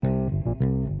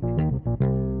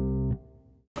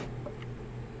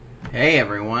Hey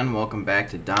everyone, welcome back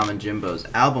to Dom and Jimbo's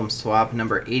album swap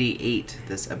number 88.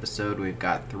 This episode we've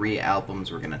got 3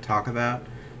 albums we're going to talk about,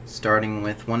 starting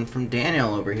with one from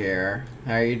Daniel over here.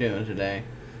 How are you doing today?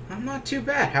 I'm not too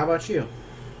bad. How about you?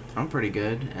 I'm pretty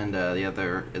good, and the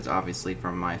other is obviously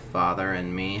from my father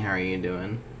and me. How are you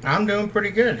doing? I'm doing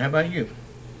pretty good. How about you?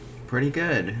 Pretty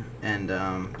good. And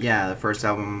the first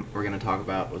album we're going to talk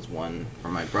about was one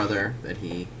from my brother that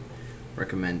he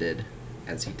recommended,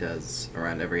 as he does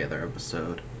around every other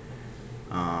episode.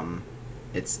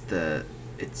 It's the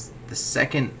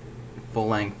second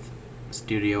full-length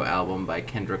studio album by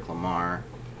Kendrick Lamar,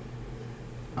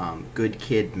 Good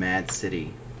Kid, Mad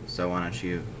City. So why don't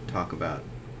you talk about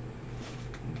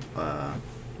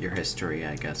your history,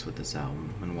 I guess, with this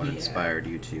album and what inspired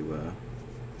you to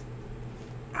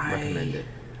recommend it?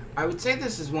 I would say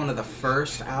this is one of the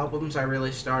first albums I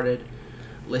really started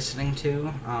listening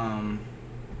to.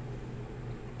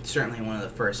 Certainly one of the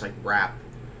first rap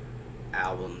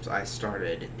albums I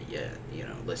started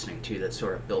listening to that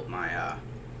sort of built my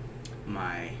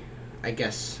my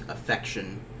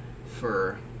affection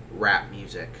for rap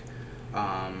music.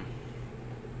 I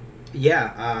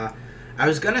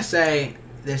was gonna say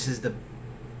this is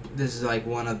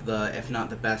one of the, if not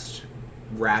the best,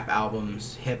 rap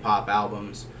albums, hip hop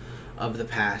albums of the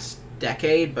past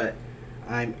decade, but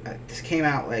this came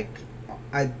out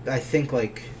I think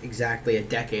exactly a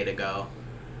decade ago,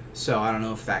 so I don't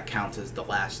know if that counts as the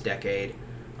last decade.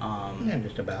 Yeah,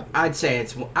 just about. I'd say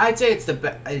it's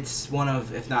one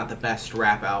of, if not the best,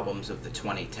 rap albums of the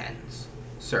 2010s,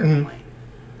 certainly.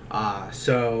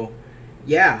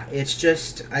 It's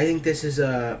just, I think this is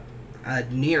a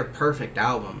near perfect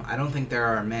album. I don't think there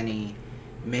are many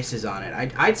misses on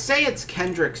it. I'd say it's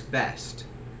Kendrick's best.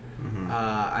 Mm-hmm.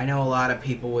 I know a lot of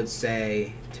people would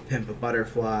say To Pimp a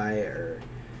Butterfly, or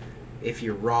if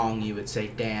you're wrong, you would say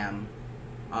Damn.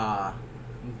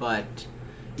 But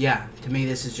yeah, to me,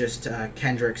 this is just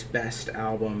Kendrick's best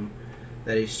album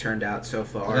that he's turned out so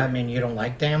far. Does that mean you don't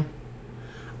like Damn?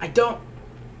 I don't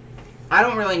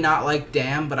really not like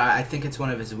Damn, but I think it's one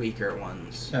of his weaker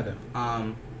ones. Okay.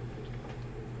 I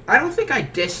don't think I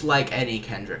dislike any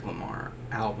Kendrick Lamar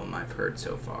album I've heard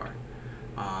so far.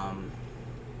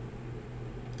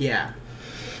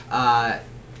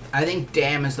 I think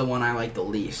Damn is the one I like the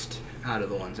least out of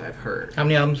the ones I've heard. How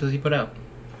many albums has he put out?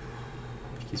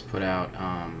 He's put out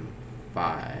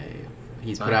 5.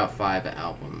 He's put out 5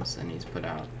 albums, and he's put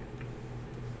out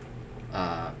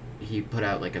he put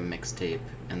out a mixtape,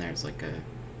 and there's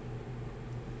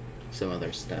some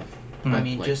other stuff. I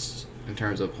mean, just in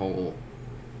terms of whole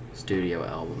studio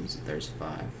albums, there's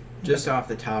 5. Just off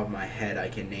the top of my head, I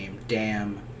can name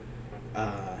Damn,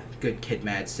 Good Kid,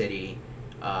 Mad City,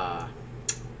 the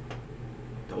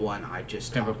one I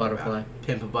just Pimp a talked Butterfly. about,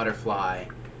 Pimp a Butterfly,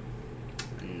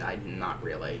 and I don't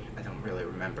really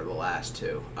remember the last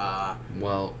two.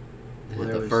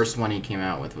 The first one he came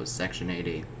out with was Section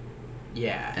 80.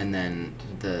 Yeah. And then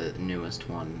the newest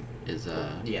one is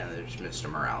there's Mr.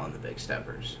 Morale and the Big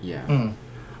Steppers. Yeah.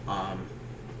 I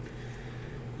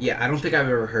don't think I've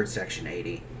ever heard Section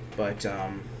 80, but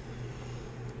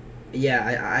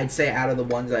I'd say out of the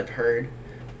ones I've heard,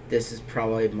 this is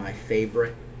probably my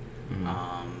favorite.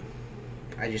 Mm-hmm.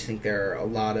 I just think there are a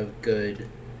lot of good.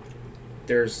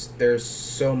 There's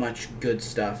so much good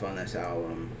stuff on this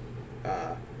album,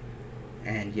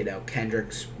 and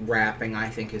Kendrick's rapping, I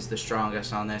think, is the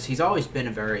strongest on this. He's always been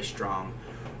a very strong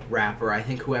rapper. I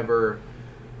think whoever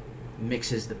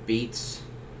mixes the beats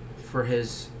for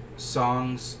his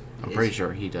songs, I'm pretty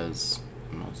sure he does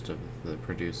most of the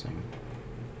producing.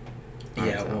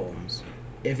 Yeah, well,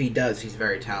 if he does, he's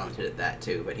very talented at that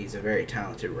too, but he's a very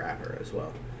talented rapper as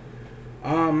well.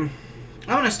 I'm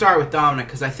going to start with Dominic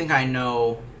because I think I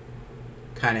know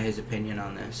kind of his opinion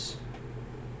on this.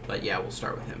 But yeah, we'll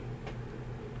start with him.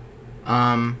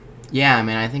 I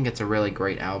mean, I think it's a really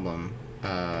great album.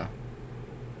 I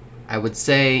would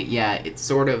say, it's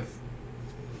sort of...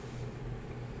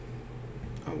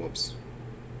 Oh, whoops.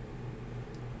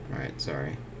 Alright,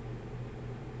 sorry.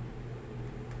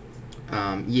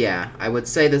 I would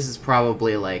say this is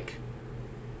probably,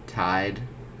 tied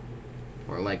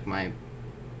for, my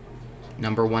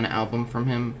number 1 album from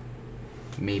him.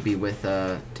 Maybe with,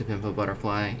 To Pimp a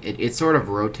Butterfly. It sort of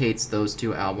rotates those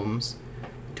 2 albums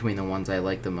between the ones I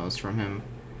like the most from him.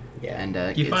 Yeah. And,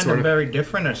 Do you find them very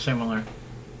different or similar?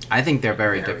 I think they're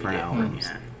very different albums.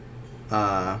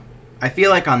 Yeah. I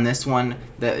feel like on this one,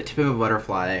 the To Pimp a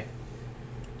Butterfly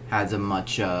has a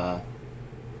much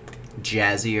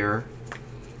jazzier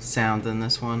sound than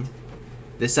this one.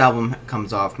 This album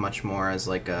comes off much more as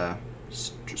a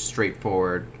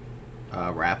straightforward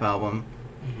rap album,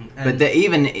 But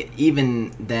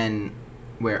even then,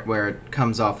 where it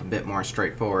comes off a bit more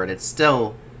straightforward, it's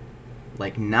still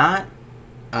like not.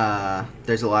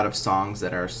 There's a lot of songs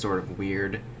that are sort of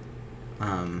weird.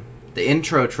 The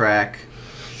intro track,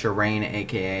 Shireen,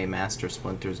 aka Master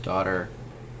Splinter's daughter,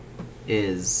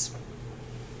 is.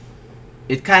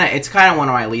 It's kind of one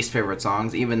of my least favorite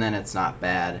songs. Even then, it's not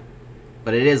bad,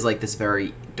 but it is like this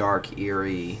very dark,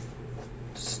 eerie,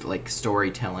 like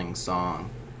storytelling song.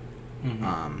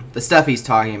 The stuff he's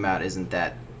talking about isn't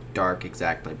that dark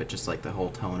exactly, but just like the whole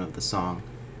tone of the song,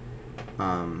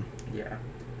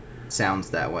 sounds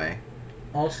that way.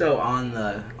 Also, on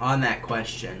that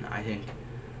question, I think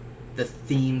the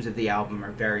themes of the album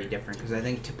are very different, because I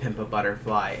think To Pimp a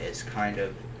Butterfly is kind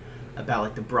of about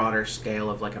like the broader scale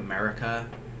of like America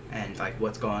and like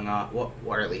what's going on,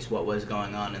 or at least what was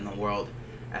going on in the world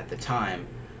at the time.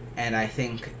 And I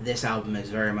think this album is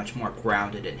very much more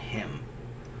grounded in him.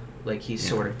 Like he's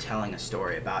sort of telling a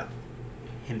story about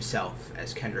himself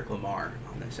as Kendrick Lamar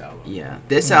on this album. Yeah,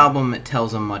 this album, it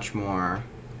tells a much more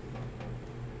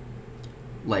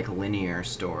like linear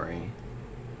story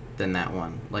than that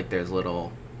one. Like there's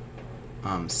little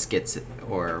skits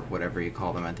or whatever you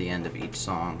call them at the end of each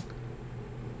song.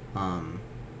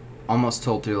 Almost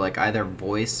told through like either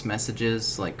voice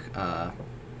messages, like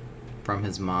from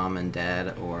his mom and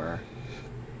dad, or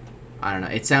I don't know.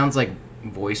 It sounds like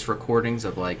voice recordings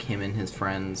of like him and his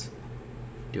friends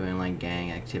doing like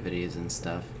gang activities and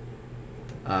stuff.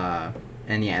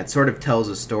 And yeah, it sort of tells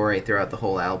a story throughout the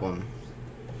whole album,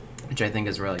 which I think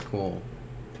is really cool.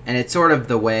 And it's sort of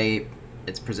the way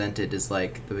it's presented is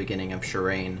like the beginning of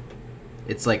Shireen.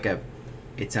 It's like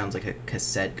it sounds like a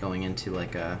cassette going into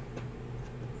like a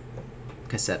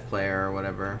cassette player or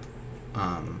whatever.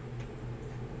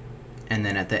 And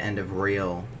then at the end of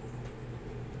Real,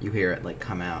 you hear it like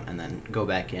come out and then go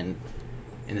back in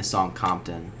the song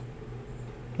Compton.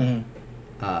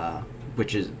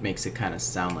 Which makes it kind of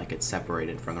sound like it's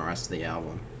separated from the rest of the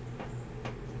album.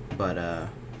 But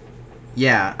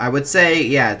yeah, I would say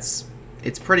it's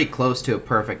pretty close to a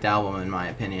perfect album in my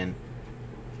opinion.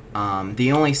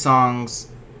 The only songs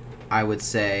I would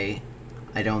say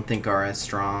I don't think are as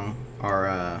strong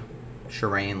are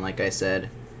Shireen, like I said.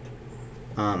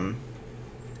 And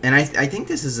I think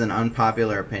this is an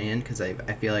unpopular opinion because I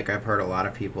feel like I've heard a lot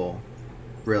of people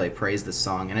really praise this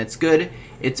song, and it's good.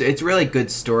 It's really good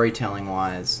storytelling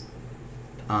wise.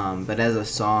 But as a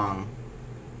song,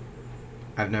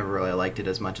 I've never really liked it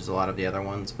as much as a lot of the other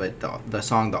ones. But the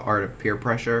song "The Art of Peer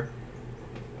Pressure,"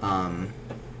 I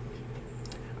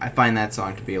find that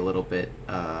song to be a little bit.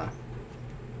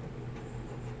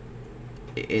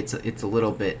 It's a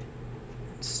little bit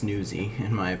snoozy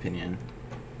in my opinion.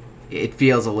 It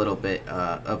feels a little bit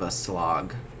of a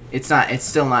slog. It's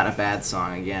still not a bad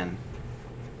song again,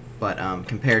 but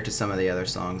compared to some of the other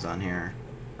songs on here,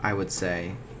 I would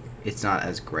say it's not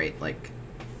as great. Like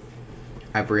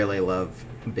I really love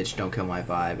 "Bitch Don't Kill My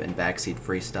Vibe" and "Backseat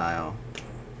Freestyle,"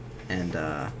 and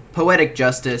 "Poetic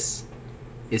Justice"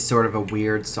 is sort of a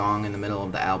weird song in the middle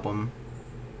of the album,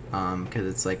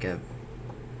 because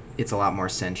it's a lot more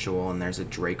sensual and there's a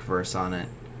Drake verse on it.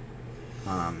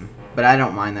 But I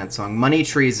don't mind that song. "Money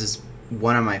Trees" is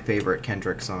one of my favorite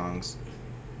Kendrick songs,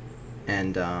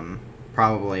 and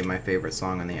probably my favorite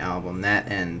song on the album. That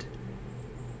and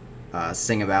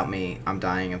 "Sing About Me," "I'm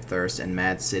Dying of Thirst," and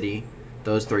 "Mad City."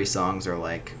 Those three songs are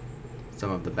like some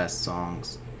of the best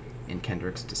songs in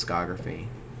Kendrick's discography.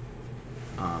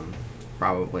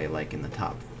 Probably like in the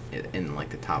top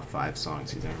 5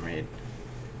 songs he's ever made.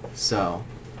 So,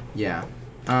 yeah,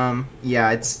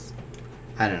 it's,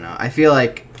 I don't know. I feel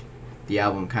like the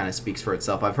album kind of speaks for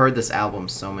itself. I've heard this album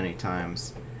so many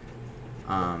times.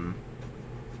 And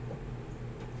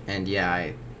yeah,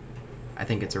 I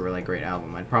think it's a really great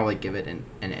album. I'd probably give it an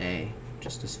A,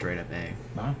 just a straight up A.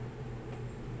 Wow.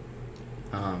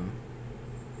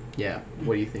 Yeah.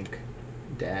 What do you think,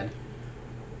 Dad?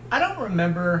 I don't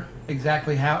remember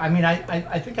exactly how. I mean,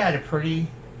 I think I had a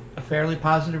fairly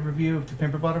positive review of To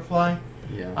Pimp a Butterfly.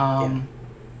 Yeah.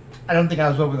 I don't think I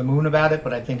was over the moon about it,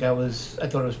 but I thought it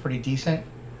was pretty decent.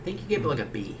 I think you gave it like a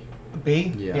B. A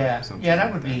B? Yeah,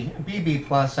 That would be B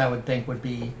plus. I would think would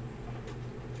be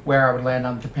where I would land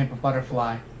on To Pimp a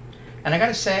Butterfly. And I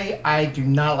gotta say, I do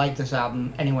not like this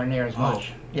album anywhere near as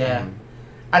much. Yeah.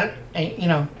 I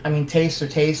mean, tastes are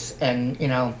tastes, and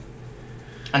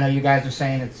I know you guys are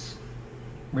saying it's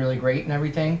really great and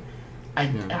everything. I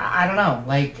don't know.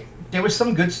 Like, there was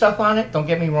some good stuff on it. Don't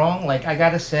get me wrong. Like, I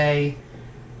gotta say,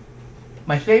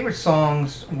 my favorite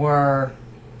songs were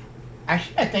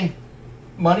actually, I think,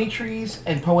 "Money Trees"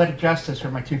 and "Poetic Justice"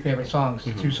 are my two favorite songs.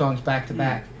 Mm-hmm. 2 songs back to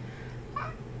back.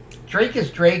 Drake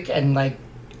is Drake, and like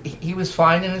he was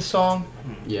fine in his song,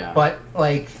 Yeah. but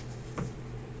like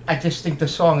I just think the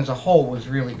song as a whole was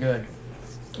really good.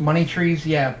 Money Trees,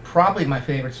 yeah, probably my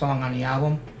favorite song on the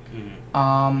album.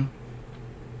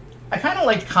 I kind of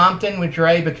liked Compton with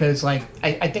Dre because like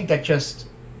I think that just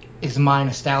is my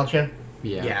nostalgia,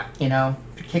 Yeah. you know,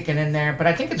 kicking in there. But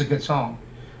I think it's a good song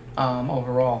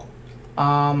overall.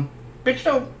 Bitch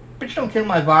Don't Kill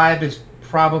My Vibe is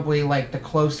probably like the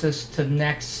closest to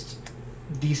next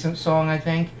decent song, I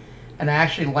think. And I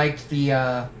actually liked the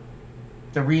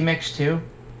remix too.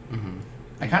 Mm-hmm.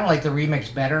 I kind of like the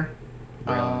remix better.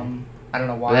 Really? I don't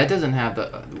know why. But that doesn't have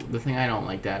the thing I don't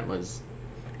like that was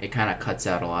it kind of cuts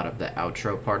out a lot of the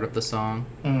outro part of the song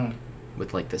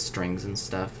with like the strings and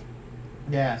stuff.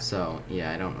 Yeah. So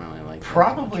yeah, I don't really like that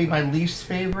Probably much, my least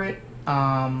favorite,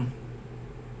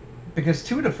 because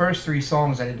two of the first three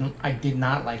songs I did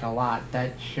not like a lot.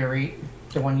 That Shireen,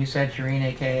 the one you said, Shireen,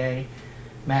 aka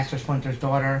Master Splinter's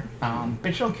daughter.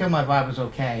 Bitch Don't Kill My Vibe was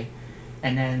okay,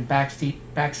 and then Backseat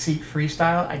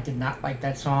Freestyle, I did not like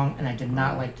that song, and I did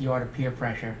not like The Art of Peer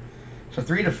Pressure. So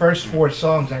three of the first four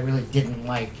songs I really didn't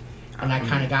like, and that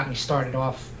kind of got me started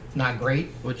off not great.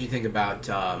 What do you think about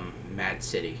Mad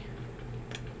City?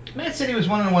 Mad City was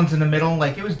one of the ones in the middle.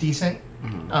 Like, it was decent.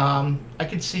 Mm-hmm. I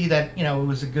could see that, you know, it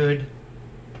was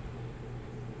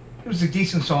a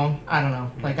decent song. I don't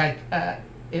know. Like,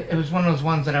 it was one of those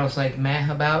ones that I was like meh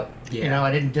about. Yeah. You know,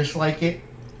 I didn't dislike it.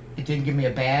 It didn't give me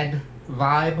a bad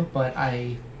vibe, but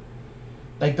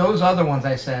like those other ones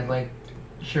I said, like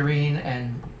Shireen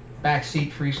and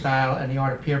Backseat Freestyle and The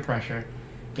Art of Peer Pressure,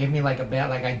 gave me like a bad,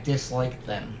 like I disliked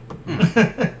them.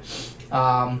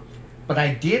 But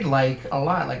I did like a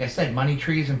lot. Like I said, Money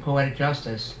Trees and Poetic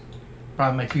Justice,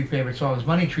 probably my two favorite songs.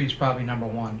 Money Trees probably number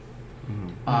one.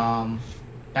 Mm-hmm.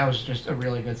 That was just a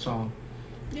really good song.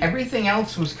 Yeah. Everything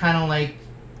else was kind of like,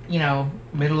 you know,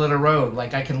 middle of the road.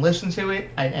 Like I can listen to it,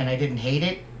 and I didn't hate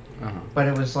it, but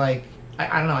it was like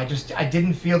I don't know. I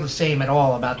didn't feel the same at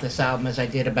all about this album as I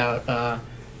did about To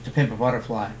Pimp a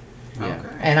Butterfly. Yeah.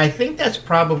 Okay. And I think that's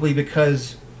probably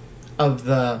because of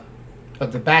the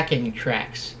backing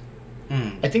tracks.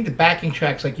 I think the backing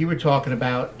tracks, like you were talking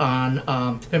about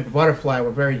on To Pimp a Butterfly,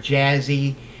 were very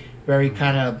jazzy, very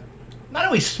kind of, not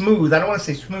always smooth, I don't want to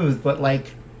say smooth, but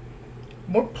like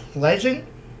more pleasant.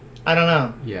 I don't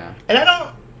know. Yeah. And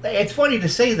it's funny to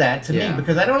say that to Yeah. me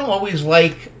because I don't always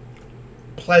like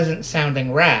pleasant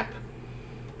sounding rap.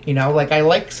 You know, like I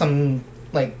like some,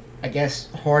 like, I guess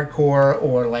hardcore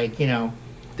or like, you know.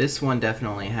 This one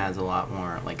definitely has a lot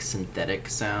more like synthetic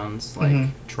sounds, like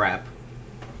trap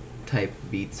type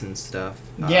beats and stuff.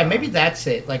 Yeah, maybe that's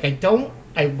it. Like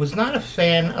I was not a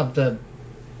fan of the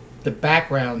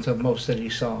backgrounds of most of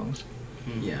these songs.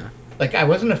 Yeah. Like I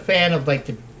wasn't a fan of like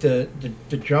the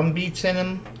drum beats in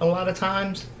them a lot of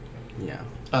times. Yeah.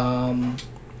 And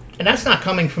that's not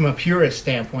coming from a purist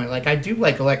standpoint. Like I do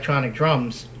like electronic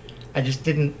drums. I just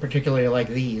didn't particularly like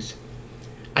these.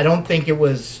 I don't think it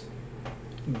was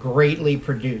greatly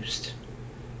produced.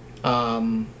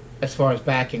 As far as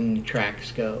backing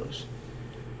tracks goes.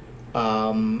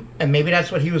 And maybe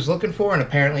that's what he was looking for, and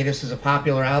apparently this is a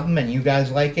popular album and you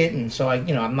guys like it, and so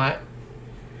I'm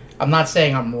not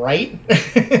saying I'm right.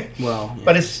 Well, yeah.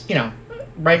 But it's, you know,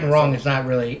 right and wrong is not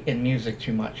really in music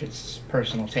too much. It's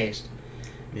personal taste.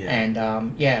 Yeah. And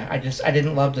I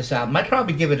didn't love this album. I'd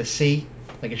probably give it a C,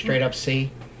 like a straight up C.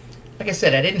 Like I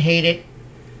said, I didn't hate it.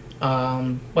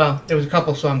 Well, there was a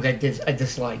couple songs I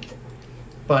disliked,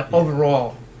 but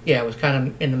overall, yeah, it was kind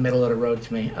of in the middle of the road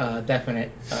to me.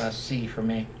 Definite C for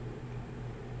me.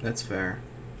 That's fair.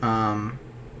 All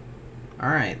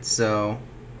right, so,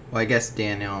 well, I guess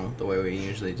Daniel, the way we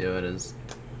usually do it is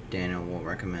Daniel will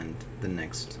recommend the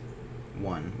next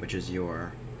one, which is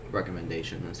your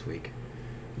recommendation this week.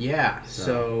 Yeah,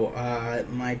 so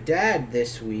my dad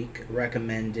this week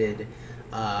recommended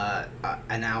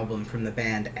an album from the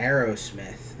band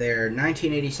Aerosmith. Their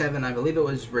 1987, I believe it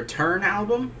was, Return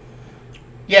album.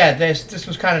 Yeah, this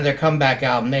was kind of their comeback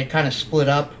album. They kind of split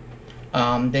up.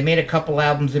 They made a couple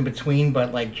albums in between,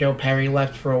 but like Joe Perry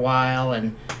left for a while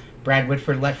and Brad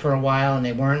Whitford left for a while, and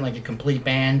they weren't like a complete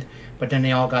band. But then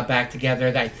they all got back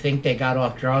together. I think they got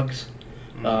off drugs,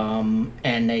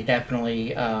 and they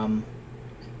definitely.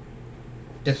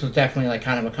 This was definitely like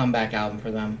kind of a comeback album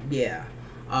for them. Yeah,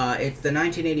 it's the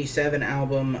 1987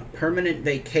 album Permanent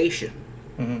Vacation.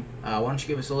 Mm-hmm. Why don't you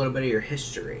give us a little bit of your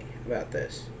history about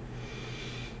this?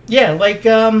 Yeah, like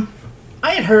I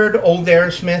had heard old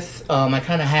Aerosmith. I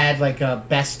kind of had like a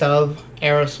best of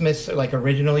Aerosmith, like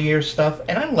original year stuff,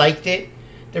 and I liked it.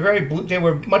 They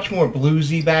were much more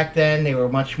bluesy back then. They were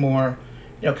much more,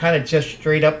 you know, kind of just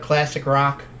straight up classic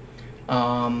rock.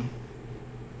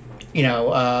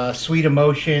 Sweet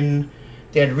Emotion.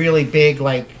 They had really big,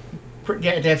 they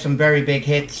had some very big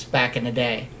hits back in the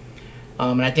day.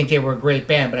 And I think they were a great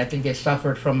band, but I think they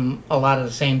suffered from a lot of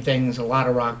the same things a lot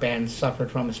of rock bands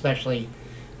suffered from, especially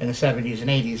in the 70s and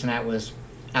 80s, and that was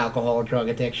alcohol, drug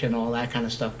addiction, all that kind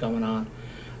of stuff going on.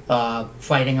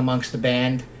 Fighting amongst the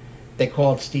band. They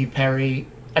called they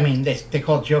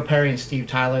called Joe Perry and Steve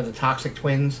Tyler the Toxic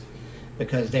Twins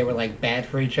because they were, bad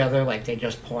for each other, they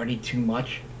just partied too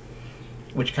much,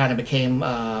 which kind of became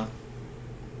the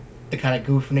kind of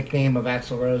goof nickname of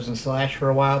Axl Rose and Slash for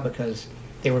a while because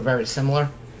they were very similar.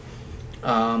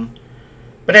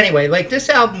 But anyway, this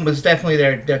album was definitely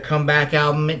their comeback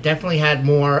album. It definitely had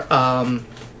more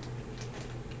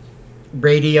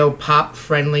radio pop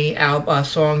friendly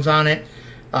songs on it.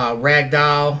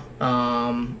 Ragdoll,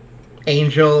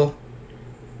 Angel,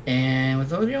 and was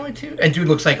those the only two? And Dude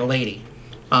Looks Like a Lady.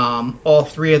 All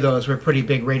three of those were pretty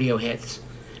big radio hits.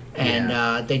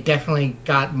 And they definitely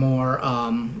got more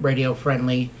radio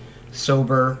friendly,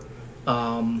 sober,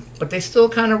 but they still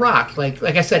kind of rocked. Like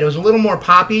I said, it was a little more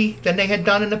poppy than they had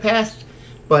done in the past,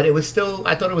 but it was still,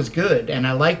 I thought it was good, and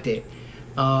I liked it.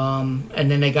 And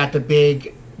then they got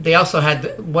they also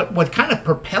had, what kind of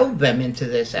propelled them into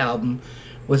this album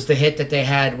was the hit that they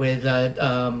had with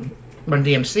Run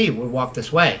DMC, with Walk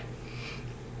This Way.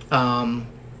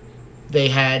 They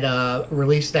had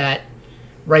released that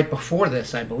right before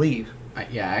this, I believe. I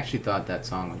actually thought that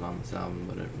song was on this album,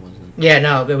 but it wasn't. Yeah,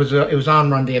 no, it was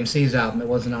on Run DMC's album. It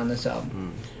wasn't on this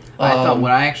album.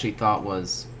 What I actually thought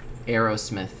was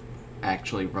Aerosmith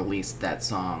actually released that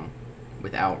song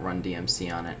without Run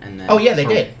DMC on it, and then. Oh yeah, they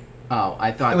did. Oh,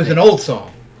 I thought it was an old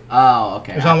song. Oh,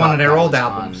 okay. It was on one of their old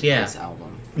albums. Yeah. This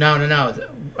album. No.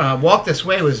 Walk This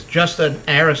Way was just an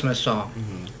Aerosmith song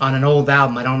on an old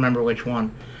album. I don't remember which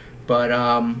one, but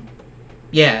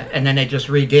yeah, and then they just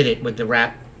redid it with the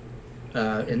rap,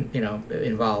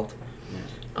 involved.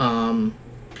 Yeah.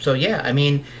 So yeah, I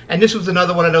mean, and this was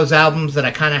another one of those albums that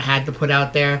I kind of had to put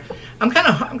out there. I'm kind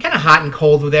of hot and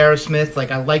cold with Aerosmith.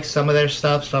 I like some of their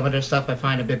stuff. Some of their stuff I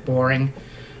find a bit boring.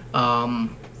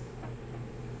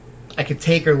 I could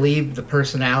take or leave the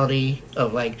personality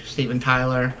of Steven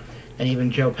Tyler and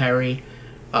even Joe Perry,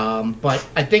 but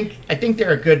I think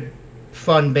they're a good,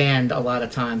 fun band a lot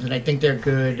of times, and I think they're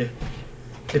good.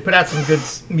 They put out some good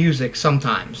music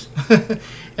sometimes, and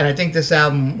I think this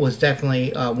album was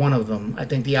definitely one of them. I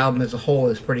think the album as a whole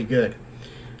is pretty good,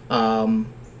 and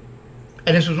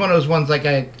this was one of those ones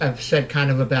I've said kind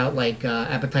of about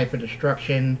Appetite for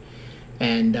Destruction,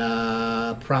 and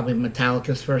probably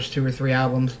Metallica's first 2 or 3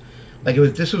 albums.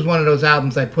 This was one of those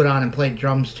albums I put on and played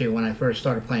drums to when I first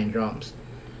started playing drums.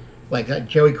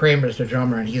 Joey Kramer's the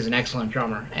drummer, and he's an excellent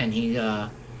drummer, and he.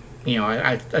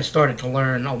 I started to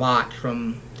learn a lot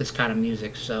from this kind of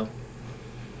music, so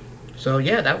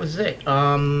yeah, that was it.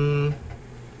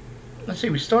 Let's see,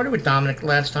 we started with Dominic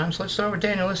last time, so let's start with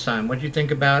Daniel this time. What did you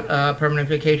think about Permanent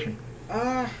Vacation?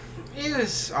 It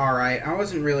was alright. I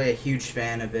wasn't really a huge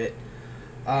fan of it.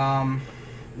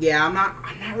 Yeah, I'm not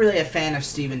really a fan of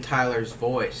Steven Tyler's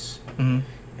voice,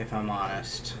 if I'm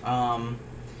honest.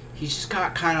 He's just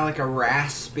got kind of a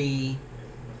raspy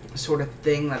sort of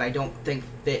thing that I don't think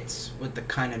fits with the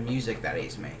kind of music that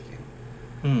he's making.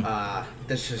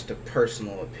 That's just a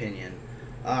personal opinion.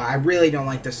 I really don't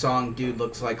like the song Dude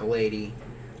Looks Like a Lady.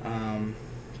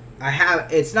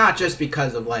 It's not just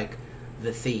because of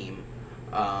the theme,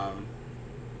 but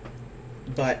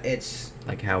it's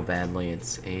how badly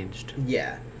it's aged.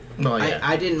 Yeah. Oh, yeah.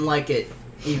 I didn't like it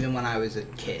even when I was a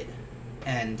kid,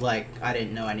 and I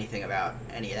didn't know anything about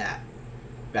any of that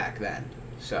back then.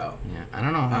 So yeah, I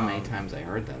don't know how many times I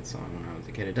heard that song when I was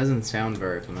a kid. It doesn't sound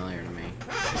very familiar to me.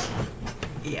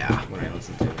 Yeah, when I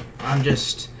listen to it,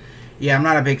 I'm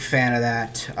not a big fan of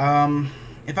that.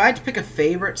 If I had to pick a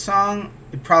favorite song,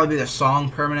 it'd probably be the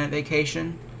song "Permanent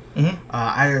Vacation."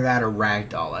 Either that or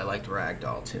Ragdoll. I liked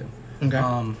Ragdoll too. Okay.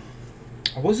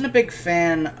 I wasn't a big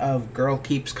fan of "Girl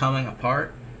Keeps Coming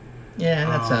Apart." Yeah,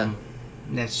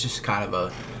 that's just kind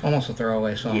of almost a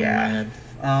throwaway song. Yeah. In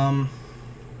my head.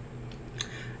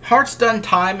 Heart's Done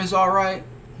Time is alright.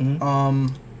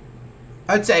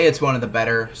 I'd say it's one of the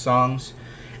better songs.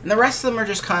 And the rest of them are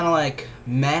just kind of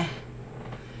meh.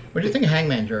 What do you think of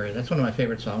Hangman Jury? That's one of my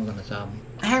favorite songs on this album.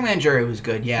 Hangman Jury was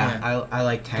good, yeah. I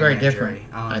liked Hangman Jury. Very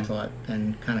different, I thought,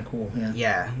 and kind of cool, yeah.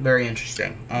 Yeah, very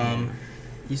interesting.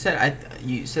 You said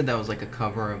that was a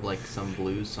cover of some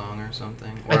blues song or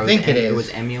something? Or I think it is. It was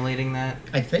emulating that?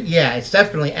 I think, yeah, it's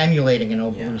definitely emulating an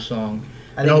old blues song.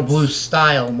 An old blues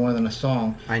style more than a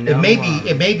song. I know.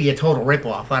 It may be a total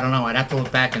ripoff. I don't know. I'd have to look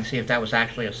back and see if that was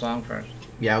actually a song first.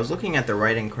 Yeah, I was looking at the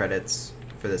writing credits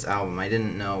for this album. I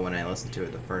didn't know when I listened to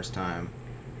it the first time.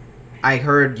 I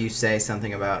heard you say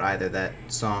something about either that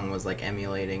song was like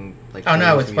emulating like. Oh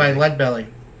no, blues it's by music. Leadbelly.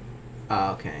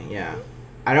 Oh, okay, yeah.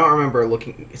 I don't remember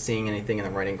seeing anything in the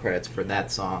writing credits for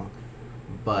that song,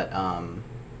 but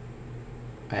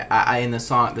I in the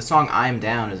song "I'm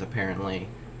Down" is apparently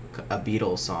a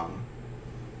Beatles song.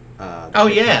 Oh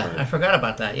they yeah, covered, I forgot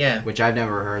about that. Yeah, which I've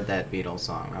never heard that Beatles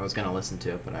song. I was gonna listen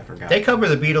to it, but I forgot. they cover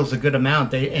the Beatles a good amount.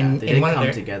 They they did in one come of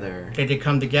their, together. They did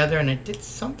come together, and it did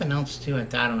something else too. I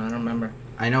don't know. I don't remember.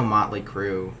 I know Motley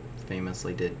Crue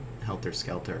famously did "Helter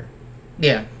Skelter"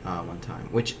 Yeah. one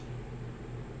time, which.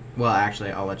 Well,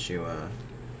 actually, I'll let you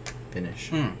finish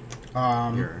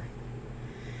your.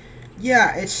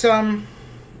 Yeah, it's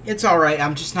all right.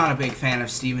 I'm just not a big fan of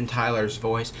Steven Tyler's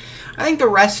voice. I think the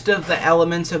rest of the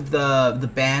elements of the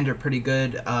band are pretty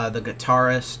good. The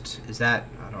guitarist is that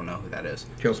I don't know who that is.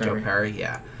 Joe It's Perry. Joe Perry,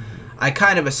 yeah. I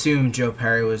kind of assumed Joe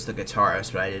Perry was the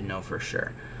guitarist, but I didn't know for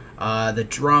sure. The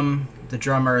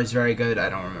drummer is very good. I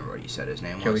don't remember what you said his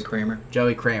name was. Joey Kramer.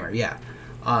 Joey Kramer, yeah.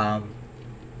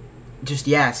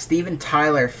 Steven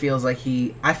Tyler feels like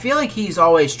I feel like he's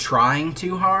always trying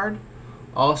too hard.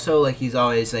 Also, like, he's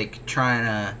always, like, trying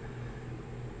to...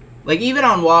 Like, even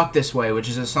on Walk This Way, which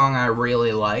is a song I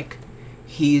really like,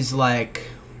 he's like,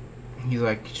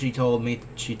 she told me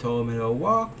to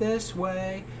walk this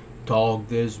way, talk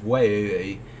this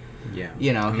way. Yeah.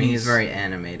 You know, I mean, he's very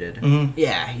animated. Mm-hmm.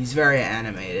 Yeah, he's very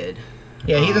animated.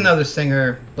 Yeah, he's another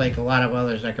singer, like a lot of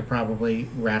others, I could probably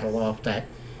rattle off that.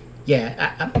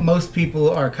 Yeah, most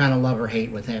people are kind of love or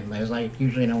hate with him. There's like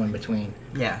usually no in between.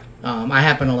 Yeah. I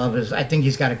happen to love his. I think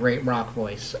he's got a great rock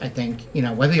voice. I think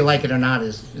whether you like it or not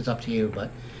is up to you. But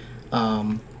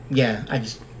yeah,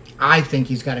 I think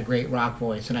he's got a great rock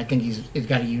voice, and I think he's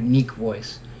got a unique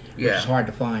voice, which is hard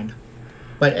to find.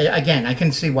 But again, I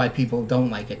can see why people don't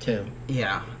like it too.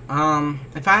 Yeah.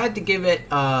 If I had to give it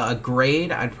a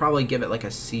grade, I'd probably give it like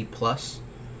a C+.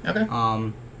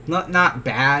 Okay. Not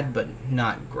bad, but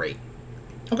not great.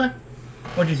 Okay.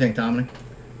 What do you think, Dominic?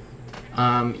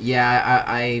 Yeah,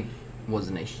 I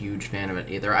wasn't a huge fan of it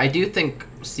either. I do think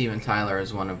Steven Tyler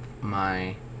is one of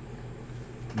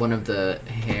the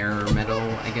hair metal,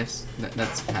 I guess.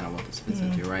 That's kind of what this fits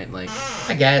into, right? Like,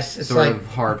 I guess it's sort like of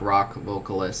hard rock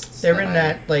vocalists. they're in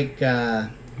that like. I've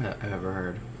ever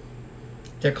heard.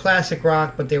 They're classic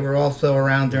rock, but they were also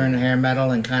around during the hair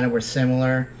metal and kind of were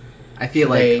similar. I feel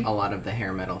So like a lot of the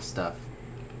hair metal stuff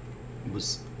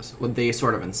they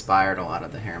sort of inspired a lot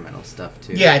of the hair metal stuff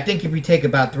too. Yeah, I think if you take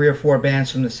about 3 or 4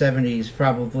 bands from the 70s,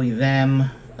 probably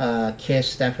them,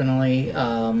 Kiss definitely.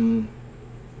 I don't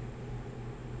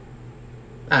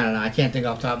know, I can't think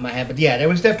off the top of my head, but yeah, there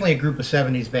was definitely a group of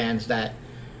 70s bands that,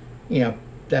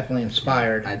 definitely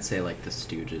inspired. I'd say like the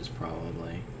Stooges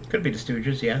probably. Could be the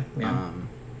Stooges, yeah.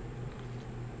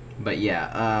 But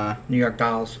yeah, New York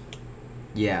Dolls.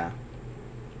 Yeah.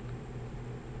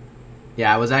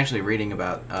 Yeah, I was actually reading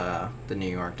about the New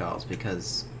York Dolls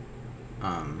because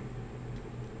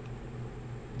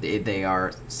they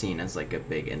are seen as like a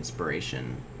big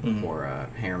inspiration for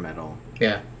hair metal.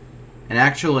 Yeah. And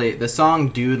actually, the song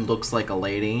 "Dude Looks Like a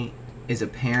Lady" is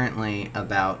apparently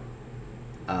about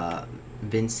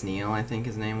Vince Neil, I think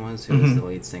his name was, who was the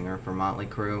lead singer for Motley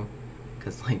Crue,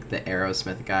 because like the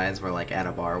Aerosmith guys were like at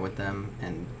a bar with them,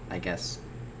 and I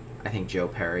think Joe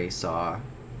Perry saw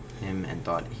him and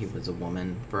thought he was a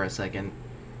woman for a second,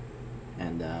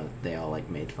 and they all like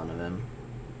made fun of him.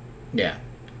 Yeah.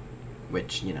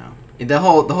 Which, the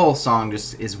whole song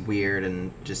just is weird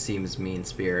and just seems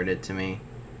mean-spirited to me.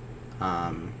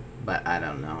 But I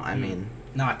don't know. I mean,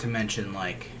 not to mention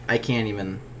like I can't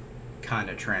even kind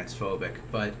of transphobic,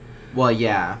 but well,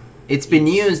 yeah. It's been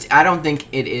used. I don't think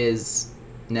it is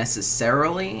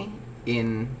necessarily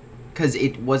because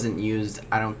it wasn't used.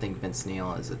 I don't think Vince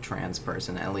Neil is a trans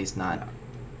person, at least not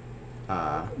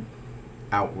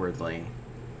outwardly.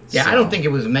 Yeah, So, I don't think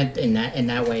it was meant in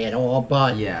that way at all,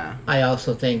 but Yeah, I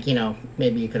also think,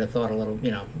 maybe you could have thought a little,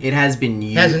 it has been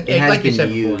used. Hasn't- It has like you been said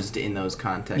before. used in those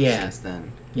contexts Yeah. since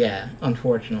then. yeah,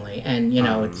 unfortunately. And,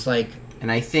 it's like, And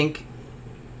I think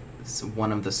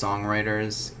one of the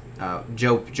songwriters,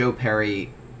 Joe Perry,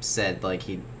 said like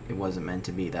it wasn't meant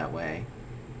to be that way.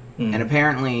 And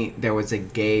apparently there was a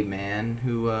gay man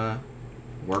who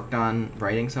worked on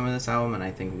writing some of this album, and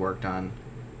I think worked on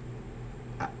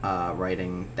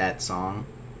writing that song,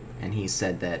 and he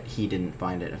said that he didn't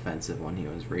find it offensive when he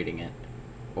was reading it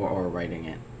or writing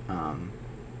it.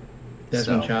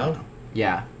 Desmond Child?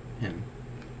 Yeah, him.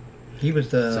 He was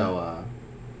the... So I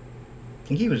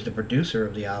think he was the producer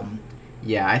of the album.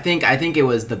 yeah, I think it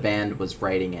was the band was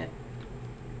writing it,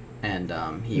 and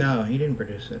No, he didn't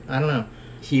produce it. I don't know.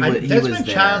 he was Desmond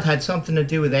there. Child had something to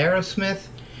do with Aerosmith,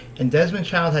 and Desmond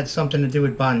Child had something to do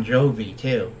with Bon Jovi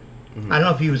too. Mhm. I don't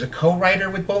know if he was a co-writer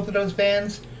with both of those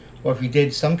bands, or if he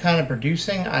did some kind of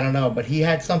producing. I don't know, but he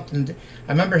had something.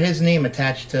 I remember his name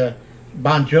attached to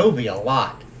Bon Jovi a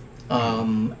lot.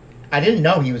 I didn't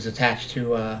know he was attached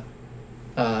to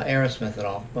Aerosmith at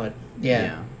all, but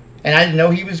yeah. And I didn't know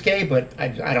he was gay, but I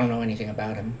don't know anything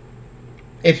about him.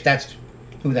 If that's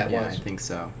who that Yeah, was. I think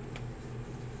so.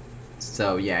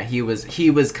 So yeah, he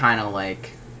was kind of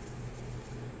like,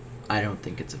 I don't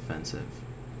think it's offensive.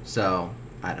 So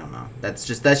I don't know. That's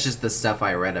just the stuff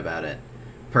I read about it.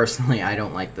 Personally, I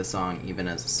don't like the song even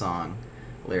as a song,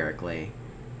 lyrically,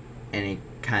 any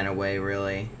kind of way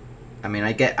really. I mean,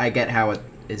 I get how it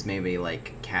is maybe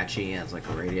like catchy as like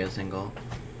a radio single,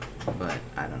 but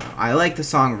I don't know. I like the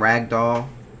song Ragdoll,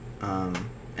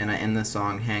 and the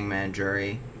song Hangman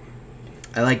Jury.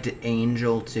 I liked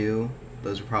Angel too.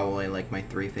 Those are probably like my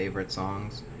 3 favorite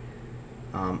songs.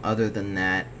 Other than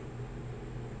that,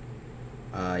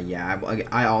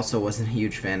 I also wasn't a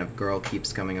huge fan of Girl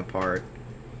Keeps Coming Apart.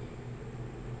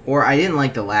 Or I didn't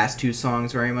like the last 2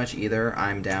 songs very much either.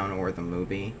 I'm Down or The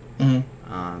Movie. Mm-hmm.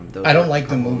 I don't like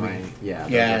The Movie.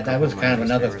 Yeah, that was kind of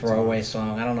another favorite throwaway songs.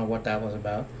 song. I don't know what that was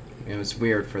about. It was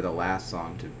weird for the last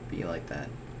song to be like that.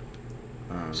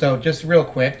 So just real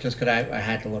quick, just because I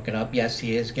had to look it up. Yes,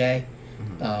 he is gay.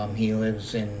 Mhm. He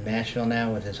lives in Nashville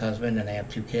now with his husband, and they have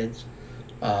 2 kids.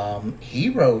 He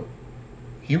wrote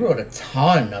a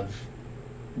ton of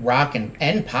rock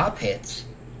and pop hits.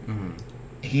 Mhm.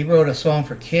 He wrote a song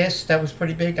for Kiss that was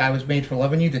pretty big. I Was Made for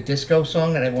Loving You, the disco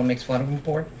song that everyone makes fun of him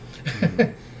for.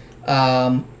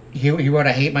 Mhm. He wrote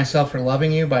I Hate Myself for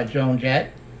Loving You by Joan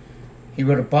Jett. He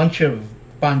wrote a bunch of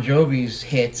Bon Jovi's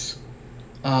hits.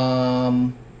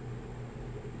 Bunch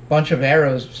of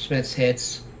Aerosmith's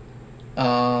hits.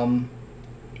 Some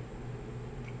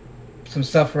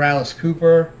stuff for Alice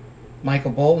Cooper,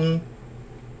 Michael Bolton.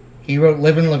 He wrote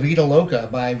Livin' La Vida Loca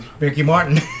by Ricky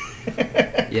Martin.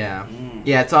 Yeah.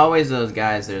 Yeah, it's always those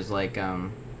guys. There's like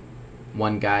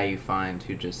one guy you find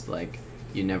who just like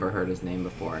you never heard his name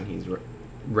before, and he's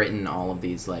written all of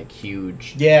these like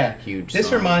huge This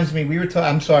songs. reminds me,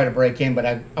 I'm sorry to break in, but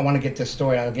I want to get this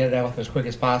story. I'll get it out as quick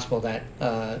as possible. That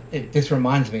this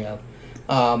reminds me of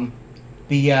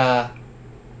we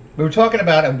were talking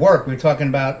about at work. We were talking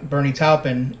about Bernie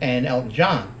Taupin and Elton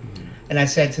John, and I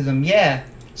said to them, "Yeah."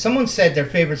 Someone said their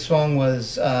favorite song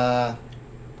was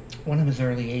one of his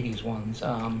early '80s ones.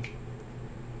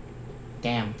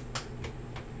 Damn,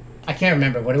 I can't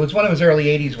remember, but it was one of his early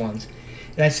 '80s ones.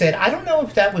 And I said, I don't know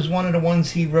if that was one of the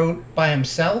ones he wrote by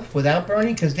himself without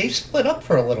Bernie, because they split up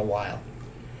for a little while.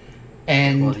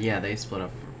 And Well, yeah, they split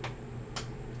up.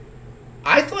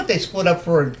 I thought they split up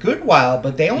for a good while,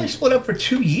 but they only split up for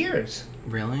 2 years.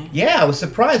 Really? Yeah, I was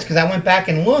surprised because I went back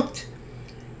and looked,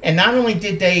 and not only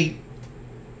did they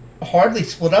hardly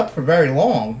split up for very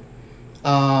long,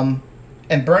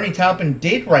 and Bernie Taupin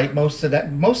did write most of that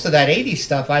 '80s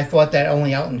stuff. I thought that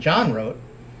only Elton John wrote,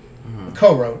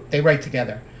 co-wrote. They write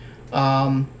together.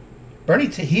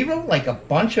 He wrote like a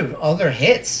bunch of other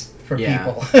hits for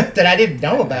people that I didn't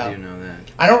know about. I do know that.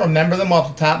 I don't remember them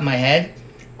off the top of my head.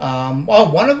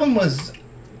 One of them was,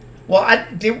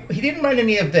 he didn't write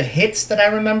any of the hits that I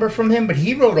remember from him, but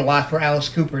he wrote a lot for Alice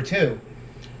Cooper too.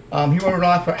 He wrote a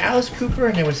lot for Alice Cooper,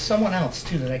 and there was someone else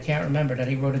too that I can't remember that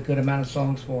he wrote a good amount of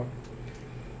songs for.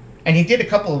 And he did a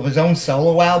couple of his own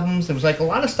solo albums. There was like a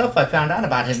lot of stuff I found out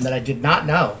about him that I did not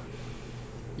know.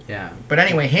 Yeah. But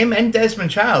anyway, him and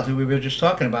Desmond Child, who we were just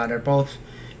talking about, are both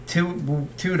two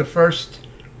of the first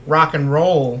rock and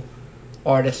roll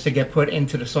artists to get put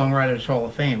into the Songwriters Hall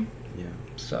of Fame. Yeah.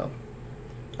 So,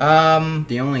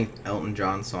 The only Elton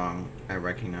John song I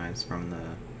recognize from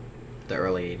the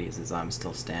early '80s is "I'm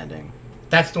Still Standing,"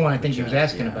 that's the one I think he was Which,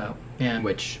 asking yeah. about. Yeah.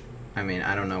 which, I mean,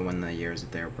 I don't know when the years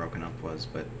that they were broken up was,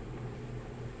 but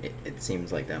it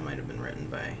seems like that might have been written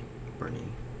by Bernie.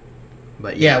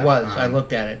 But Yeah, it was. I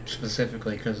looked at it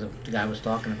specifically because the guy was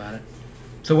talking about it.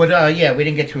 So what? We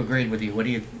didn't get to agree with you. What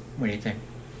do you think?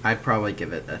 I'd probably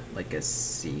give it a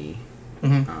C.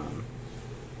 Mm-hmm.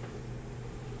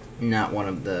 Not one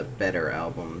of the better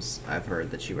albums I've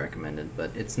heard that you recommended,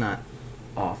 but it's not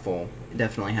awful. It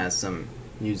definitely has some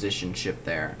musicianship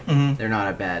there. Mhm. They're not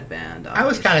a bad band. I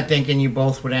was kind of thinking you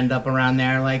both would end up around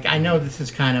there. Like, I know this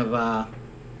is kind of,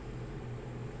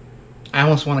 I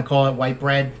almost want to call it white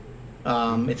bread.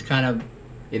 It's kind of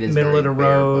it is middle very of the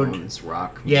road. bare bones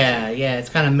rock. yeah, it's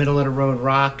kind of middle of the road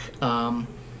rock.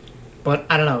 But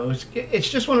I don't know. It's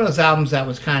just one of those albums that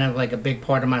was kind of like a big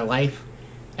part of my life,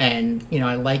 and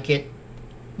I like it,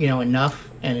 enough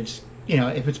and it's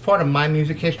if it's part of my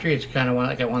music history, it's kind of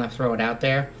like I want to throw it out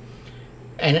there,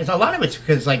 and it's a lot of it's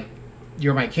because like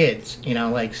you're my kids,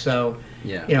 like so.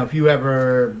 Yeah. If you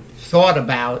ever thought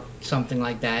about something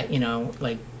like that,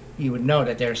 like you would know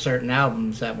that there are certain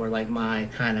albums that were like my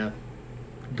kind of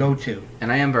go-to.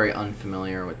 And I am very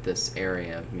unfamiliar with this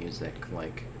area of music,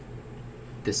 like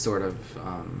this sort of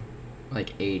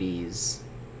like 80s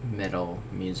metal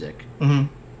music.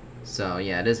 Mm-hmm. So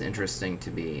yeah, it is interesting to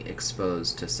be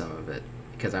exposed to some of it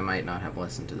because I might not have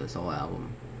listened to this whole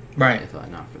album, right? If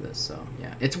not for this. So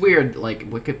yeah, it's weird. Like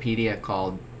Wikipedia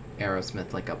called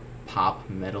Aerosmith like a pop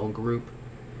metal group,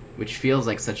 which feels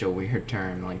like such a weird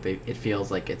term. Like it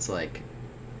feels like it's like.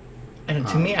 And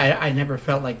to me, I never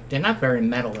felt like they're not very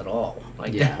metal at all.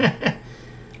 Like yeah,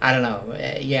 I don't know.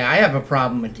 Yeah, I have a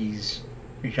problem with these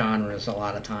genres a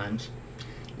lot of times.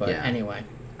 But anyway,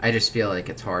 I just feel like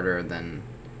it's harder than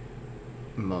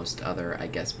most other, I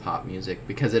guess, pop music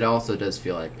because it also does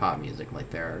feel like pop music.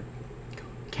 Like there are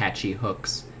catchy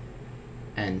hooks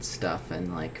and stuff,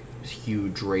 and like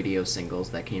huge radio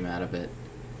singles that came out of it.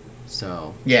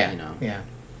 So yeah,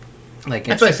 like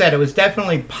that's what I said. It was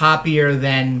definitely poppier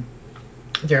than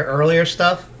their earlier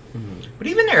stuff. Mm-hmm. But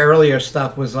even their earlier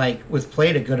stuff was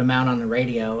played a good amount on the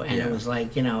radio, and it was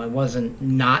like it wasn't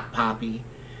not poppy.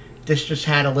 This just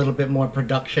had a little bit more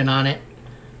production on it,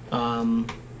 and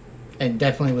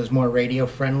definitely was more radio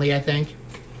friendly, I think.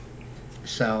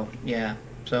 So yeah.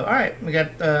 So all right, we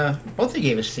got both of you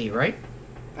gave a C, right?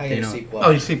 I gave a C+.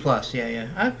 Oh, C+.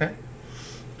 Yeah. Okay.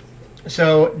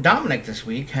 So Dominic this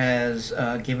week has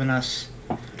given us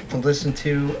to listen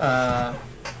to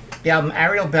the album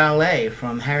Aerial Ballet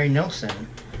from Harry Nilsson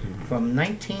from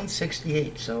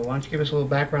 1968. So why don't you give us a little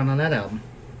background on that album?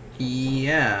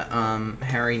 Yeah,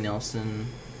 Harry Nilsson,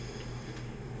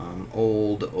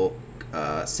 old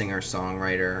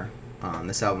singer-songwriter.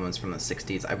 This album is from the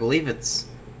 60s. I believe it's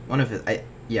one of his...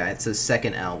 it's his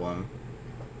second album.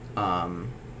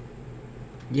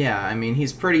 Yeah, I mean,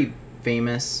 he's pretty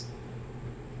famous.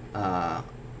 A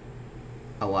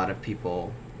lot of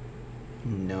people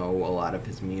know a lot of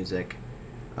his music.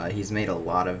 He's made a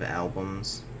lot of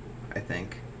albums, I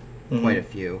think. Mm-hmm. Quite a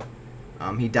few.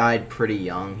 He died pretty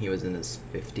young. He was in his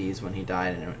 50s when he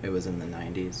died, and it was in the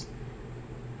 90s.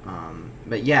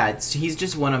 But yeah, he's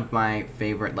just one of my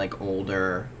favorite, like,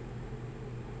 older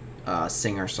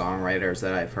singer-songwriters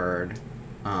that I've heard.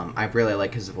 I really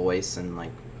like his voice and,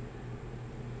 like,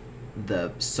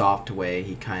 the soft way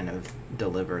he kind of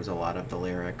delivers a lot of the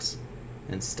lyrics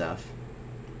and stuff.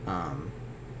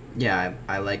 Yeah,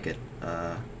 I like it.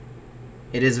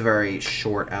 It is a very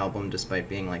short album despite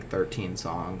being like 13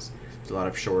 songs. There's a lot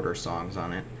of shorter songs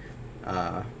on it.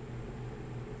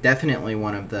 Definitely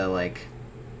one of the like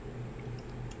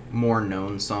more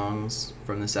known songs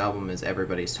from this album is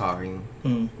Everybody's Talking,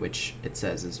 which it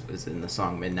says is in the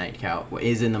song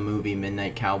is in the movie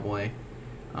Midnight Cowboy.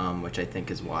 Which I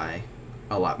think is why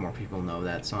a lot more people know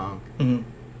that song.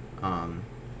 Mm-hmm.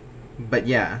 But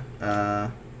yeah,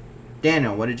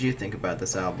 Daniel, what did you think about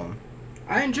this album?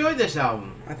 I enjoyed this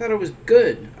album. I thought it was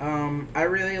good. I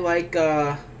really like.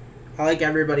 I like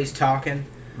Everybody's Talking.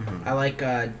 Mm-hmm. I like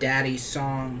Daddy's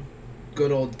song,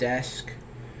 Good Old Desk.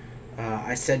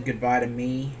 I Said Goodbye to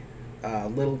Me,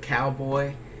 Little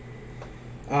Cowboy.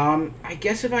 I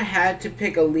guess if I had to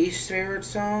pick a least favorite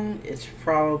song, it's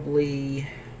probably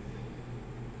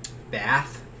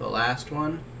Bath, the last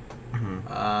one.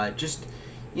 Mm-hmm. Just,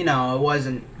 it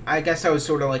wasn't... I guess I was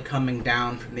sort of, like, coming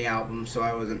down from the album, so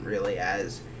I wasn't really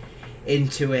as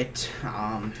into it,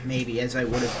 maybe as I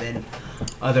would have been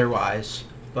otherwise.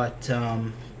 But,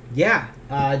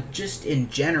 just in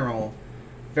general,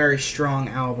 very strong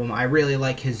album. I really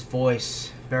like his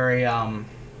voice. Very, I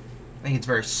think it's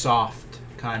very soft,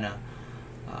 kind of,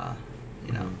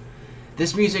 Mm-hmm.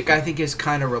 This music, I think, is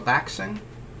kind of relaxing,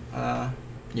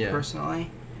 personally.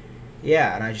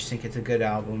 Yeah, and I just think it's a good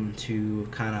album to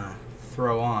kind of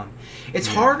throw on. It's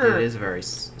harder... It is a very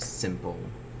simple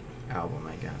album,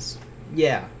 I guess.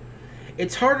 Yeah.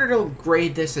 It's harder to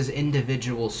grade this as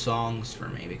individual songs for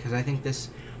me, because I think this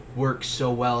works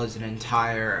so well as an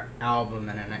entire album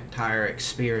and an entire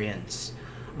experience.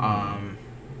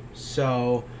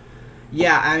 So...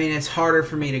 yeah, I mean, it's harder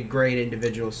for me to grade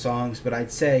individual songs, but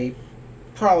I'd say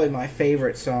probably my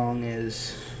favorite song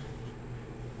is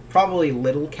probably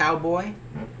Little Cowboy.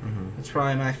 Mm-hmm. That's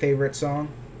probably my favorite song.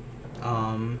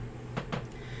 And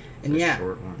it's a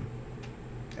short one.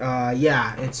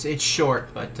 It's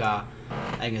short, but I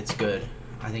think it's good.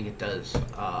 I think it does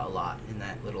a lot in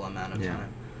that little amount of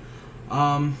time.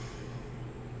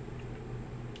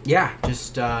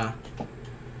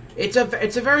 It's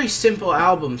a very simple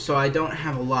album, so I don't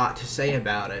have a lot to say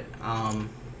about it.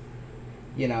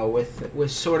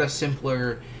 With sort of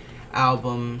simpler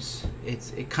albums,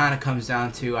 it kind of comes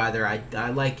down to either I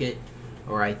like it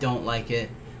or I don't like it.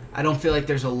 I don't feel like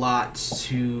there's a lot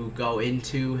to go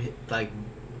into,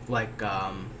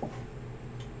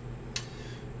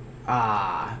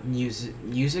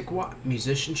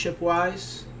 musicianship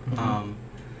wise. Mm-hmm.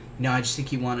 I just think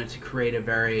he wanted to create a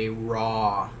very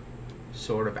raw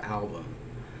sort of album.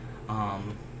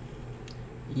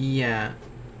 Yeah,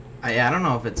 I don't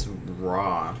know if it's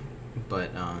raw,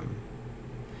 but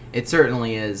it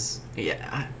certainly is.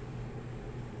 Yeah,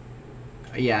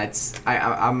 it's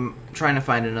I'm trying to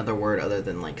find another word other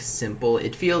than like simple.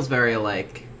 It feels very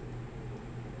like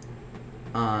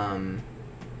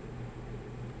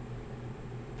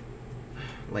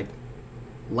like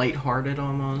lighthearted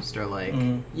almost, or like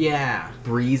Yeah,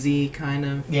 breezy kind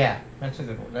of. Yeah, that's a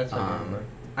good one. That's a good word.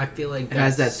 I feel like It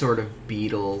has that sort of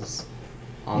Beatles,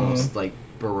 almost like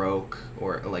Baroque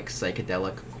or like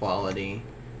psychedelic quality,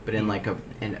 but in like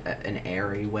an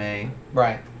airy way.